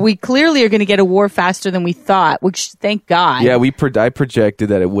season. Well, we clearly are gonna get a war faster than we thought, which thank God. Yeah, I projected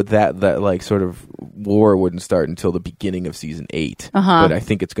that it would that like sort of war wouldn't start until the beginning of season 8, but I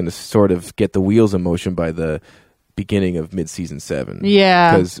think it's gonna sort of get the wheels in motion by the beginning of mid-season 7.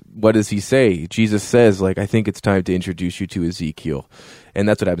 Yeah, because what does he say? Jesus says, like, I think it's time to introduce you to Ezekiel, and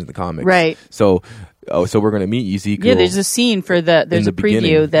that's what happens in the comics, right? So we're going to meet Ezekiel. Yeah, there's a scene there's a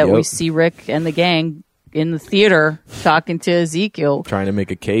preview that we see Rick and the gang in the theater talking to Ezekiel, trying to make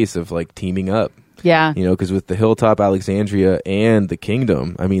a case of like teaming up. Yeah, because with the Hilltop Alexandria and the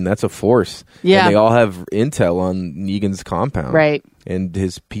Kingdom, I mean, that's a force. Yeah, and they all have intel on Negan's compound, right, and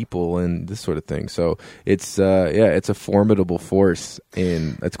his people and this sort of thing. So it's it's a formidable force,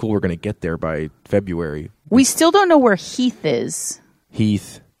 and that's cool. We're going to get there by February. We still don't know where Heath is.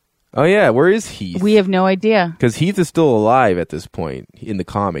 Heath. Oh, yeah. Where is Heath? We have no idea. Because Heath is still alive at this point in the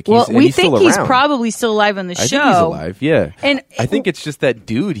comic. We think he's probably still alive on the show. I think he's alive, yeah. And I think it's just that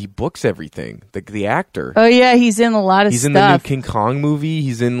dude. He books everything. The actor. Oh, yeah. He's in a lot of stuff. He's in the new King Kong movie.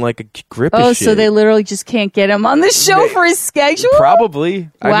 He's in like a grip of shit. So they literally just can't get him on the show for his schedule? Probably.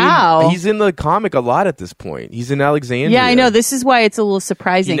 Wow. I mean, he's in the comic a lot at this point. He's in Alexandria. Yeah, I know. This is why it's a little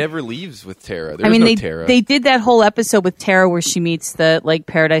surprising. He never leaves with Tara. There's Tara. They did that whole episode with Tara where she meets the like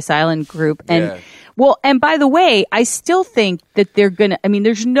Paradise Island group. And and by the way, I still think that they're going to,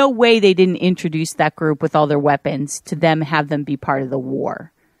 there's no way they didn't introduce that group with all their weapons to have them be part of the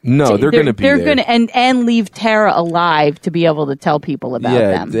war. No, they're going to be there. They're going to, and leave Tara alive to be able to tell people about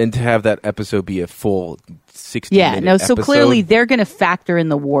them. And to have that episode be a full 60-minute episode. So clearly they're going to factor in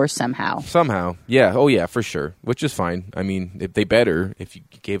the war somehow. Somehow. Yeah. Oh, yeah, for sure. Which is fine. I mean, if you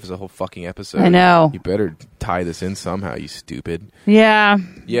gave us a whole fucking episode. I know. You better tie this in somehow, you stupid. Yeah.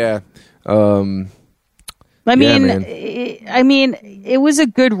 Yeah. It was a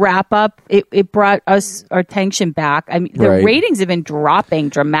good wrap up. It brought us our attention back. The ratings have been dropping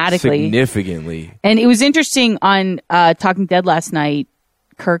dramatically, significantly. And it was interesting on Talking Dead last night.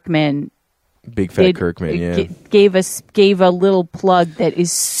 Kirkman, big fat Kirkman, gave a little plug that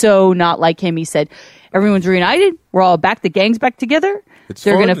is so not like him. He said, "Everyone's reunited. We're all back. The gang's back together.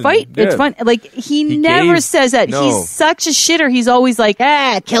 They're going to fight. Yeah. It's fun." Like, he never says that. No. He's such a shitter. He's always like,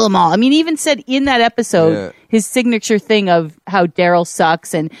 kill them all. He even said in that episode, his signature thing of how Daryl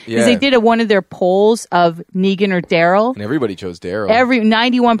sucks. And because they did one of their polls of Negan or Daryl. And everybody chose Daryl.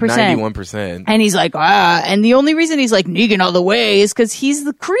 91%. 91%. And he's like, and the only reason he's like Negan all the way is because he's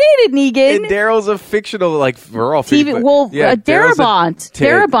created Negan. And Daryl's a fictional, like, we're all fictional.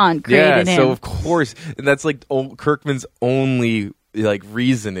 Darabont created him. So of course. And that's like Kirkman's only like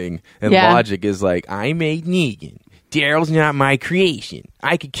reasoning and logic is like, I made Negan. Daryl's not my creation.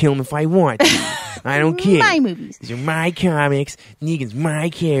 I could kill him if I want to. I don't care. My movies. These are my comics. Negan's my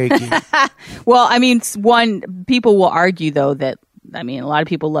character. Well, people will argue though that a lot of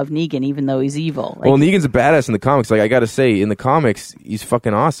people love Negan even though he's evil. Well, Negan's a badass in the comics. Like, I got to say, in the comics, he's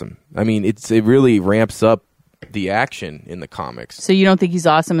fucking awesome. It really ramps up the action in the comics. So you don't think he's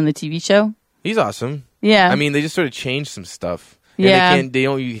awesome in the TV show? He's awesome. Yeah. They just sort of changed some stuff. And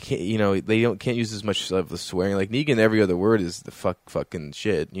can't use as much of the swearing. Like Negan, every other word is the fucking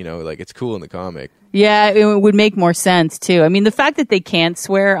shit. Like it's cool in the comic. Yeah, it would make more sense too. I mean, the fact that they can't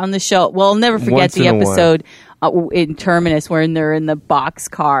swear on the show. Well, I'll never forget the episode in Terminus when they're in the box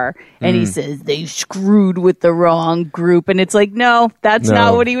car and he says they screwed with the wrong group, and it's like, no, that's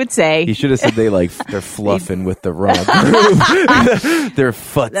not what he would say. He should have said they're fluffing with the wrong group. They're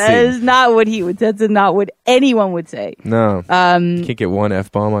futzing. That is not what he would. That's not what anyone would say. No, you can't get one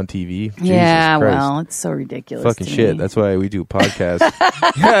F-bomb on TV. Yeah, Jesus Christ. well, it's so ridiculous. Fucking shit. That's why we do podcasts.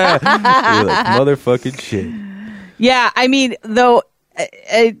 We're like motherfucking shit. Yeah, I mean, though.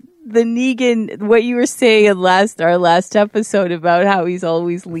 The Negan, what you were saying in our last episode about how he's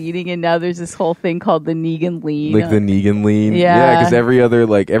always leading, and now there's this whole thing called the Negan lean. Like the Negan lean. Yeah, because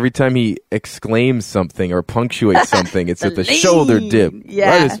every time he exclaims something or punctuates something, it's with a shoulder dip.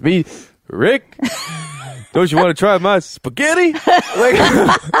 Yeah. That is me, Rick. Don't you want to try my spaghetti?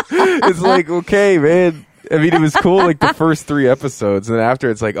 It's like, okay, man. I mean, it was cool like the first 3 episodes, and then after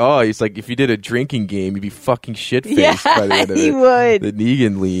it's like, it's like if you did a drinking game, you'd be fucking shit-faced by the end of it. He would. The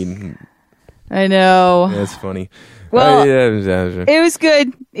Negan lean. I know. Yeah, it's funny. Well, it was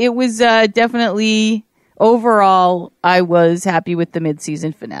good. It was definitely... Overall, I was happy with the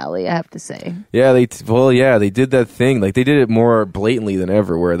mid-season finale, I have to say. Yeah, they did that thing. Like they did it more blatantly than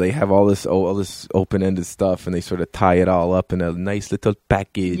ever, where they have all this open-ended stuff, and they sort of tie it all up in a nice little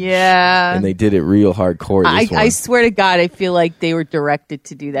package. Yeah, and they did it real hardcore. I swear to God, I feel like they were directed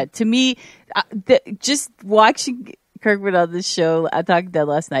to do that. To me, just watching Kirkman on the show, I talked about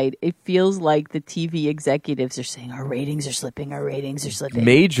last night, it feels like the TV executives are saying our ratings are slipping.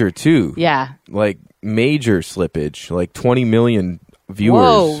 Major too. Yeah, like major slippage, like 20 million viewers.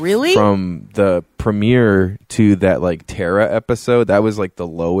 Whoa, really? From the premiere to that like Tara episode, that was like the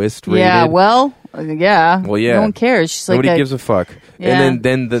lowest rated. Yeah, well, yeah. No one cares. She's Nobody like gives a fuck. Yeah. And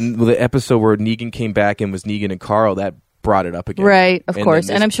then the episode where Negan came back and was Negan and Carl, that brought it up again. Right, of course.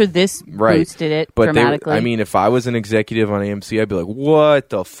 And I'm sure this boosted it dramatically. If I was an executive on AMC, I'd be like,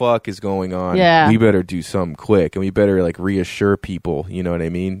 what the fuck is going on? Yeah. We better do something quick, and we better like reassure people, you know what I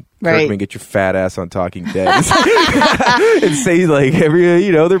mean? Right. Kirkman, get your fat ass on Talking Dead and say like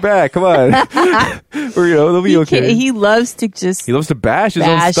they're back. Come on, or they'll be okay. He loves to bash his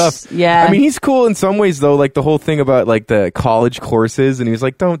own stuff. Yeah, I mean he's cool in some ways though. Like the whole thing about like the college courses, and he was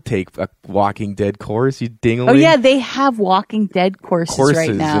like, "Don't take a Walking Dead course, you dingling." Oh yeah, they have Walking Dead courses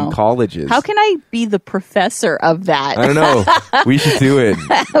right now in colleges. How can I be the professor of that? I don't know. We should do it.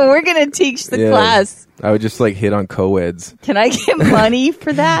 We're gonna teach the class. I would just like hit on co-eds. Can I get money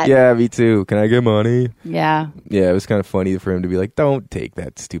for that? Yeah, me too. Can I get money? Yeah. Yeah, it was kind of funny for him to be like, don't take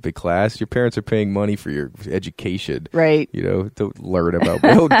that stupid class. Your parents are paying money for your education. Right. Don't learn about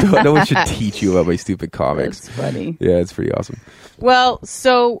no one should teach you about my stupid comics. That's funny. Yeah, it's pretty awesome. Well,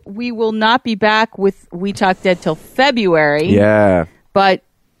 so we will not be back with We Talk Dead till February. Yeah. But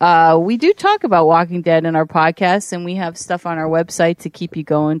we do talk about Walking Dead in our podcast, and we have stuff on our website to keep you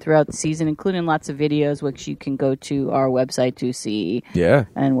going throughout the season, including lots of videos, which you can go to our website to see. Yeah.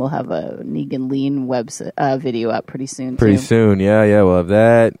 And we'll have a Negan Lean video up pretty soon, soon, yeah. We'll have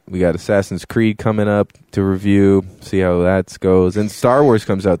that. We got Assassin's Creed coming up to review, see how that goes. And Star Wars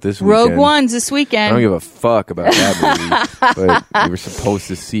comes out this weekend. Rogue One's this weekend. I don't give a fuck about that movie, but we were supposed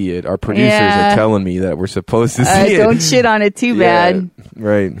to see it. Our producers are telling me that we're supposed to see it. Don't shit on it too bad.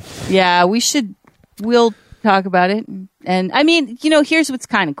 Right. Yeah, we'll talk about it. And I mean, here's what's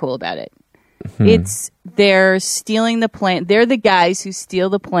kind of cool about it. They're stealing the plan. They're the guys who steal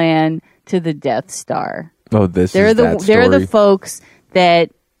the plan to the Death Star. Oh, they're the folks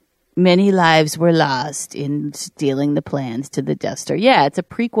that many lives were lost in stealing the plans to the Death Star. Yeah, it's a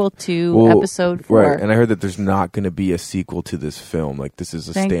prequel to episode 4. Right, and I heard that there's not going to be a sequel to this film. Like, this is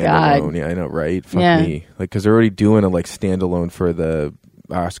a Thank standalone. God. Yeah, I know, right? Fuck me. Like, because they're already doing a standalone for the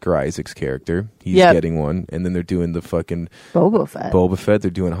Oscar Isaac's character. He's getting one, and then they're doing the fucking Boba Fett.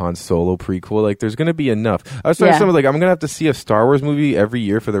 They're doing Han Solo prequel. Like, there's gonna be enough. I was talking to someone like, I'm gonna have to see a Star Wars movie every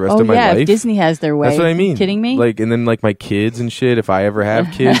year for the rest of my life. If Disney has their way. That's what I mean. Are you kidding me? Like, and then like my kids and shit. If I ever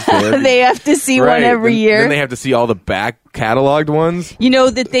have kids, they have to see one every year. Then they have to see all the back cataloged ones. You know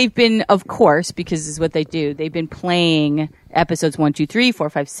that they've been, of course, because this is what they do. They've been playing episodes 1, 2, 3, 4,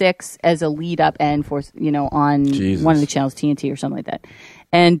 5, 6 as a lead up and for on one of the channels, TNT or something like that.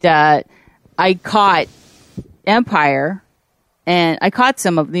 And I caught Empire, and I caught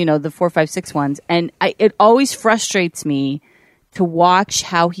some of the 4, 5, 6 ones, and it always frustrates me to watch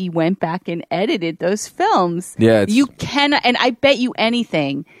how he went back and edited those films. Yeah, you can, and I bet you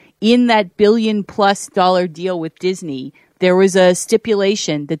anything in that $1 billion+ deal with Disney, there was a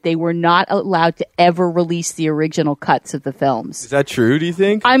stipulation that they were not allowed to ever release the original cuts of the films. Is that true, do you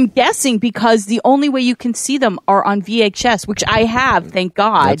think? I'm guessing because the only way you can see them are on VHS, which I have, thank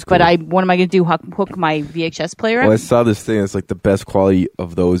God. That's cool. But what am I going to do? Hook my VHS player up? Well, I saw this thing that's like the best quality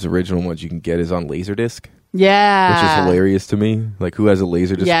of those original ones you can get is on Laserdisc. Yeah. Which is hilarious to me. Like, who has a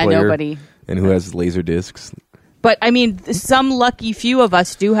Laserdisc player? Nobody. And who has Laserdiscs? But, I mean, some lucky few of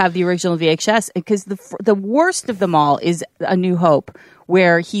us do have the original VHS, because the worst of them all is A New Hope,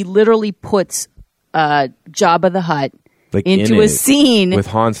 where he literally puts Jabba the Hutt into a scene with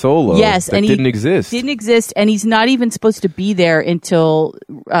Han Solo. Yes, that and didn't exist. Didn't exist, and he's not even supposed to be there until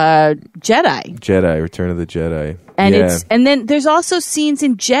Jedi, Return of the Jedi. And and then there's also scenes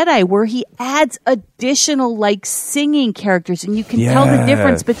in Jedi where he adds additional like singing characters, and you can tell the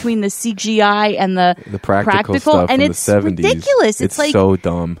difference between the CGI and the practical stuff and from it's the 70s. ridiculous. It's like so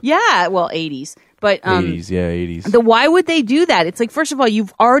dumb. Yeah, well, 80s. But 80s. Why would they do that? It's like, first of all,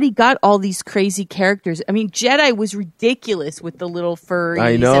 you've already got all these crazy characters. I mean, Jedi was ridiculous with the little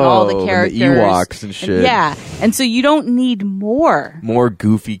furries and all the characters. And the Ewoks and shit. And so you don't need more. More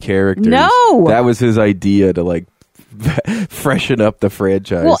goofy characters. No. That was his idea to like freshen up the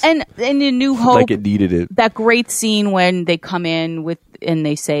franchise. Well, and in New Hope, like it needed it. That great scene when they come in and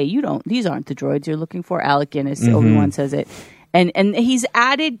they say, these aren't the droids you're looking for. Alec Guinness, Obi-Wan says it. And he's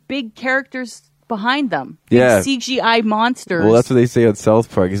added big characters behind them. CGI monsters. Well, that's what they say on South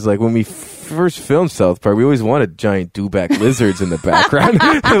Park. He's like, when we first filmed South Park, we always wanted giant dewback lizards in the background.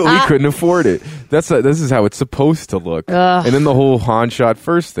 We couldn't afford it. This is how it's supposed to look. And then the whole Han shot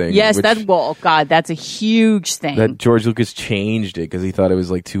first thing. Yes, that's a huge thing. That George Lucas changed it because he thought it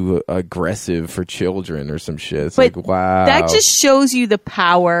was like too aggressive for children or some shit. It's like, wow. That just shows you the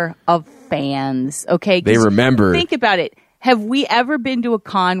power of fans. Okay, they remember. Think about it. Have we ever been to a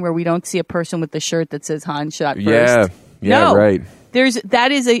con where we don't see a person with the shirt that says Han shot first? Yeah, no. Right.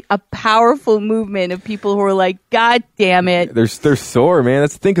 That is a powerful movement of people who are like, God damn it. They're sore, man.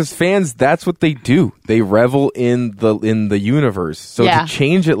 That's the thing, because fans, that's what they do. They revel in the universe. So to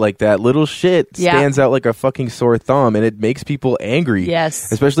change it like that, little shit stands out like a fucking sore thumb, and it makes people angry.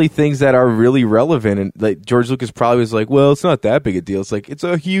 Yes. Especially things that are really relevant. And like George Lucas probably was like, well, it's not that big a deal. It's like, it's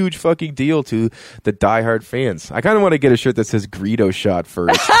a huge fucking deal to the diehard fans. I kind of want to get a shirt that says Greedo shot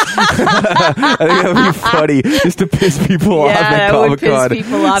first. I think that would be funny, just to piss people off at Comic-Con.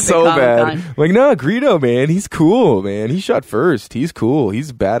 People off so at bad. Like, no, Greedo, man, he's cool, man. He shot first. He's cool. He's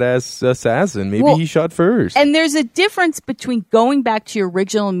a badass assassin. Maybe he shot first. And there's a difference between going back to your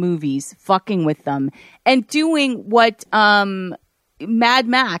original movies, fucking with them, and doing what Mad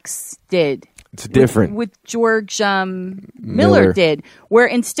Max did. It's different. With George Miller did, where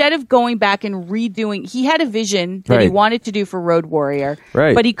instead of going back and redoing, he had a vision that he wanted to do for Road Warrior,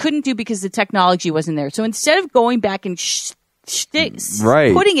 but he couldn't do because the technology wasn't there. So instead of going back and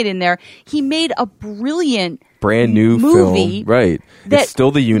putting it in there, he made a brilliant brand new movie. Film. Right. It's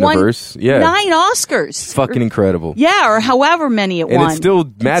still the universe. Won 9 Oscars. It's fucking incredible. Yeah, or however many it won. And it's still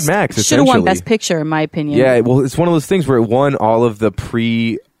Mad Max, essentially. Should have won Best Picture, in my opinion. Yeah, well, it's one of those things where it won all of the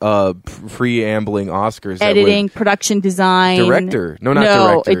preambling Oscars. Editing, production design. Director. No,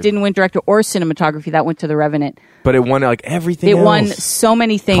 director. It didn't win director or cinematography. That went to The Revenant. But it won like everything else. It won so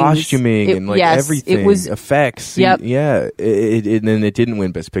many things. Costuming and like everything. It was effects. Yep. Yeah. And then it didn't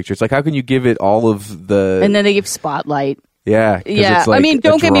win Best Picture. It's like, how can you give it all of the... And then they give Spotlight. Yeah. Yeah. Like, I mean,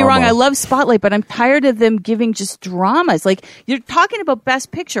 don't get me wrong. I love Spotlight, but I'm tired of them giving just dramas. Like, you're talking about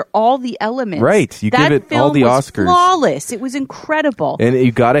Best Picture, all the elements. Right. You give it all the Oscars. Flawless. It was incredible. And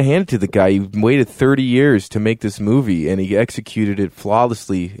you got to hand it to the guy. He waited 30 years to make this movie, and he executed it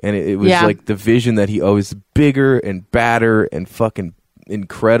flawlessly. And it was like the vision that he always bigger and badder and fucking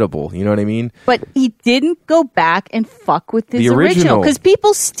incredible. You know what I mean? But he didn't go back and fuck with his original, because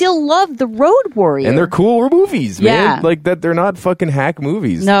people still love the Road Warrior, and they're cool movies, man. Like that, they're not fucking hack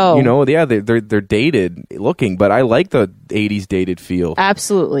movies. No, you know, they're dated looking, but I like the 80s dated feel.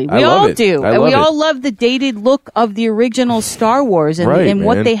 Absolutely, we all do, and we all love the dated look of the original Star Wars and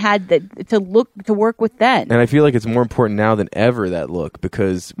what they had to work with then. And I feel like it's more important now than ever, that look,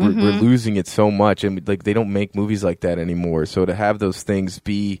 because we're losing it so much, and like they don't make movies like that anymore. So to have those things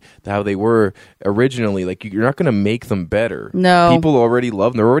be how they were originally, like you're not going to make them better. No, people already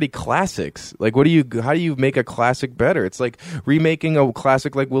love them. They're already classics. Like, how do you make a classic better? It's like remaking a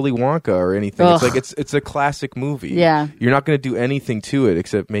classic like Willy Wonka or anything. Ugh. It's like it's a classic movie. Yeah, you're not going to do anything to it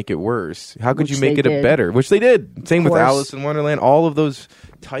except make it worse. How could you make it a better? Which they did. Same with Alice in Wonderland. All of those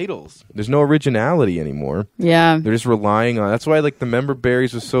titles. There's no originality anymore. Yeah, they're just relying on. That's why like the Member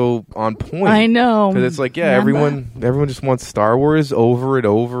Berries was so on point. I know, because it's like everyone just wants Star Wars over and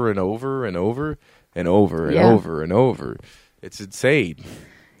over and over and over. and over and Yeah. over and over. It's insane.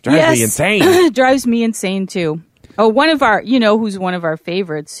 Drives me insane. Drives me insane too. Oh, one of our, who's one of our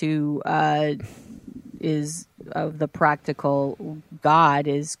favorites, who is of the practical god,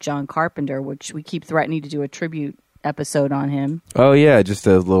 is John Carpenter, which we keep threatening to do a tribute episode on him. Oh yeah, just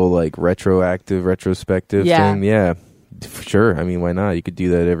a little like retrospective thing. Yeah, sure. I mean, why not? You could do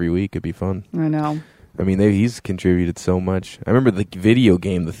that every week. It'd be fun. I know. I mean, he's contributed so much. I remember the video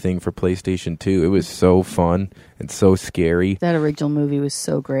game, The Thing for PlayStation 2. It was so fun and so scary. That original movie was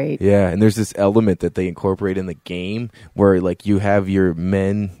so great. Yeah, and there's this element that they incorporate in the game where like you have your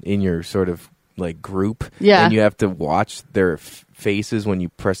men in your sort of like group, and you have to watch their faces when you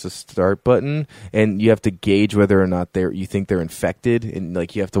press the start button, and you have to gauge whether or not you think they're infected, and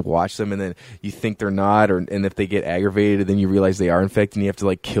like you have to watch them, and then you think they're not, and if they get aggravated, then you realize they are infected, and you have to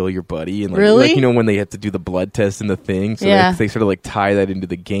like kill your buddy, and like, really? like when they have to do the blood test in the thing, so they sort of like tie that into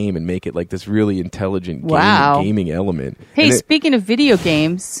the game and make it like this really intelligent gaming element. Hey, speaking of video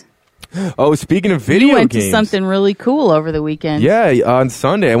games. Oh, speaking of video games, you went to something really cool over the weekend. Yeah, on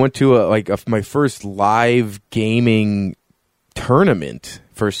Sunday I went to my first live gaming tournament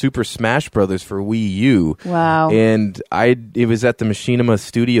for Super Smash Brothers for Wii U. Wow! And it was at the Machinima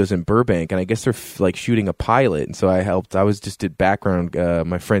Studios in Burbank, and I guess they're like shooting a pilot, and so I helped. I did background.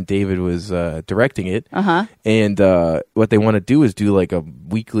 My friend David was directing it. And what they want to do is do like a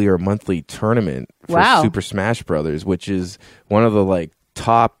weekly or monthly tournament for Super Smash Brothers, which is one of the like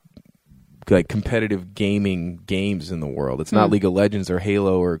top like competitive gaming games in the world. It's not League of Legends or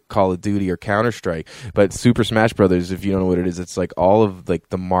Halo or Call of Duty or Counter-Strike, but Super Smash Brothers, if you don't know what it is, it's like all of like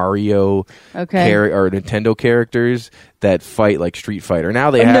the Mario or Nintendo characters that fight like Street Fighter.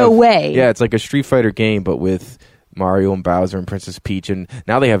 Now they have no way. Yeah, it's like a Street Fighter game but with Mario and Bowser and Princess Peach, and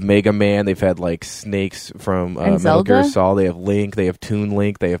now they have Mega Man. They've had like Snakes from Metal Gear Solid. They have Link. They have Toon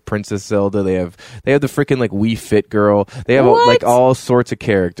Link. They have Princess Zelda. They have the freaking like Wii Fit Girl. They have like all sorts of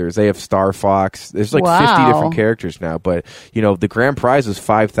characters. They have Star Fox. There's like 50 different characters now. But the grand prize was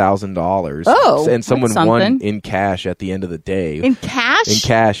 $5,000. Oh, and someone won in cash at the end of the day. In cash? In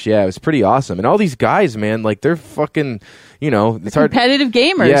cash, yeah. It was pretty awesome. And all these guys, man, like they're fucking. It's competitive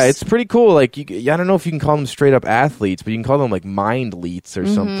gamers. Yeah, it's pretty cool. Like, I don't know if you can call them straight up athletes, but you can call them like mind-leets or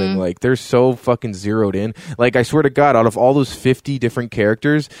something. Like, they're so fucking zeroed in. Like, I swear to God, out of all those 50 different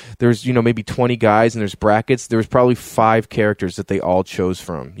characters, there's, maybe 20 guys and there's brackets. There was probably 5 characters that they all chose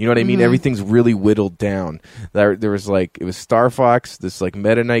from. You know what I mean? Everything's really whittled down. There was like, it was Star Fox, this like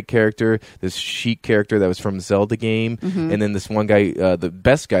Meta Knight character, this Sheik character that was from the Zelda game, and then this one guy, the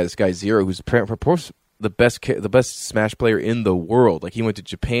best guy, this guy Zero, who's the best Smash player in the world. Like, he went to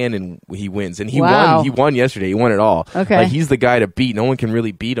Japan and he wins, and he won. He won yesterday. He won it all. Okay, like, he's the guy to beat. No one can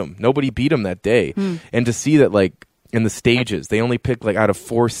really beat him. Nobody beat him that day. And to see that, like, in the stages, they only pick like out of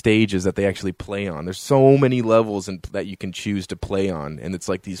 4 stages that they actually play on. There's so many levels that you can choose to play on, and it's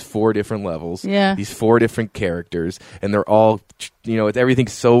like these 4 different levels. Yeah, these 4 different characters, and they're all.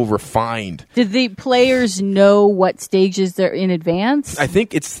 Everything's so refined. Did the players know what stages they're in advance? I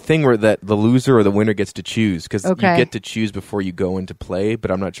think it's the thing where that the loser or the winner gets to choose, because you get to choose before you go into play,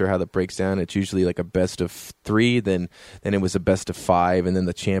 but I'm not sure how that breaks down. It's usually like a best of 3, then it was a best of 5, and then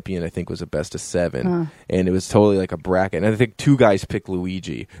the champion, I think, was a best of 7. And it was totally like a bracket. And I think 2 guys picked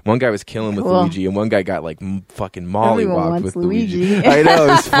Luigi. One guy was killing with Luigi, and one guy got like fucking mollywopped with Luigi. I know, it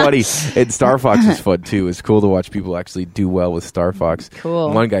was funny. And Star Fox is fun too. It's cool to watch people actually do well with Star Fox.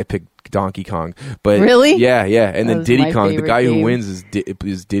 Cool. One guy picked Donkey Kong, but really, yeah, and then Diddy Kong. The guy who wins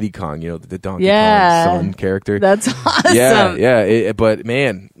is Diddy Kong. The Donkey Kong son character. That's awesome. Yeah. But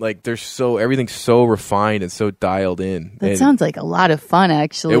man, like everything's so refined and so dialed in. That sounds like a lot of fun.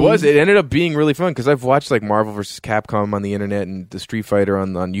 Actually, it was. It ended up being really fun because I've watched like Marvel vs. Capcom on the internet and the Street Fighter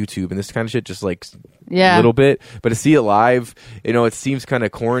on YouTube, and this kind of shit just like. A little bit, but to see it live, it seems kind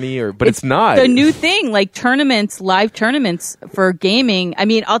of corny, but it's not. The new thing, like live tournaments for gaming. I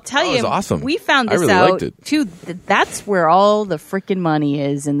mean, I'll tell you, it was awesome. We found this really out liked it. Too. That's where all the freaking money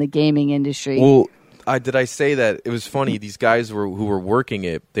is in the gaming industry. Well, did I say that it was funny? These guys who were working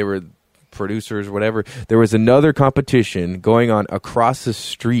it, they were producers or whatever. There was another competition going on across the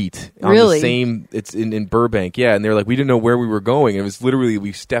street on the same. It's in Burbank, and they're like, we didn't know where we were going. And it was literally,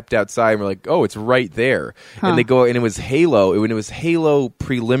 we stepped outside and we're like, oh, it's right there. And they go, and it was Halo. It was Halo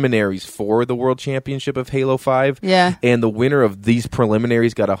preliminaries for the World Championship of Halo 5. Yeah, and the winner of these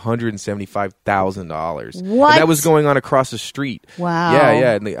preliminaries got $175,000. What? And that was going on across the street. Wow.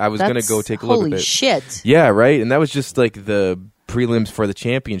 Yeah. And I was going to go take a look at it. Holy shit. Yeah, right. And that was just like the prelims for the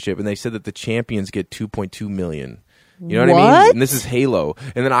championship, and they said that the champions get $2.2 million. You know what I mean? And this is Halo.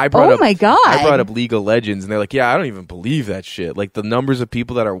 And then I brought my God. I brought up League of Legends, and they're like, yeah, I don't even believe that shit. Like, the numbers of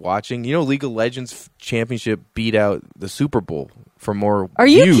people that are watching, League of Legends championship beat out the Super Bowl for more Are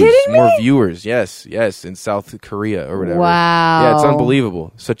you views, kidding me? more viewers. Yes, in South Korea or whatever. Wow. Yeah, it's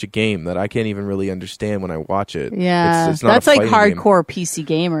unbelievable. Such a game that I can't even really understand when I watch it. Yeah. It's not that's a like fighting hardcore PC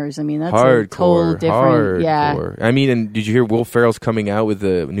gamers. I mean, that's hardcore, a total different. Yeah. I mean, and did you hear Will Ferrell's coming out with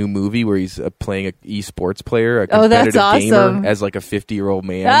a new movie where he's playing an esports player, a that's competitive awesome. gamer, as like a 50-year-old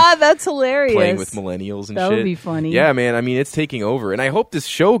man. That's hilarious. Playing with millennials and that shit. Would be funny. Yeah, man. I mean, it's taking over, and I hope this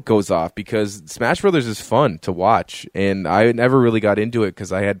show goes off because Smash Brothers is fun to watch, and I never really got into it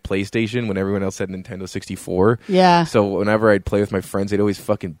because I had PlayStation when everyone else had Nintendo 64. Yeah. So whenever I'd play with my friends, they'd always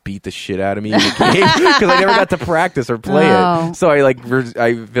fucking beat the shit out of me in the game because I never got to practice or play it. So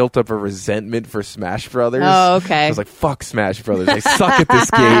I built up a resentment for Smash Brothers. Oh, okay. So I was like, fuck Smash Brothers. I suck at this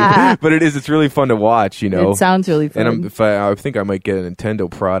game, but it's really fun to watch. It sounds really fun. And I think I might get a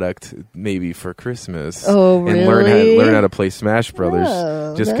Nintendo product maybe for Christmas. Oh, really? And learn how to play Smash Brothers.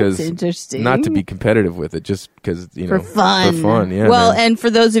 Just that's because, interesting. not to be competitive with it, just because for fun. For fun, yeah. Well, man. and for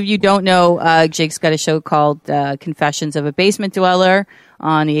those of you who don't know, Jake's got a show called Confessions of a Basement Dweller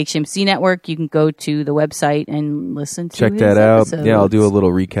on the HMC network. You can go to the website and listen to check his that out. episodes. Yeah, I'll do a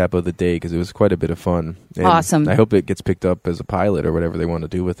little recap of the day because it was quite a bit of fun. And awesome. I hope it gets picked up as a pilot or whatever they want to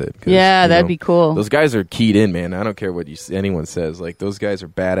do with it. Yeah, that'd be cool. Those guys are keyed in, man. I don't care what anyone says. Like, those guys are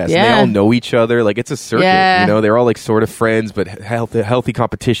badass. Yeah. And they all know each other. Like, it's a circuit. Yeah. They're all like sort of friends, but healthy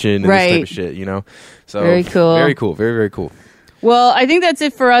competition and this type of shit. So very cool. Very cool. Very, very cool. Well, I think that's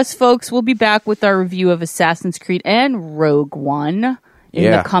it for us, folks. We'll be back with our review of Assassin's Creed and Rogue One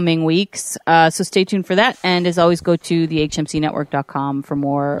in the coming weeks. So stay tuned for that. And as always, go to the hmcnetwork.com for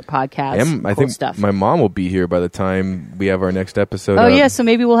more podcasts. I think stuff. my mom will be here by the time we have our next episode. Oh, yeah. So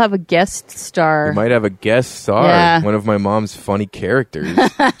maybe we'll have a guest star. We might have a guest star. Yeah. One of my mom's funny characters.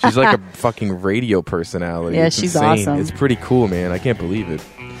 She's like a fucking radio personality. Yeah, it's she's insane. awesome. It's pretty cool, man. I can't believe it.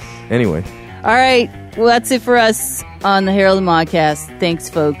 Anyway. All right. Well, that's it for us on the Herald and Modcast. Thanks,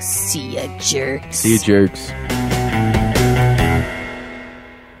 folks. See ya, jerks. See you, jerks.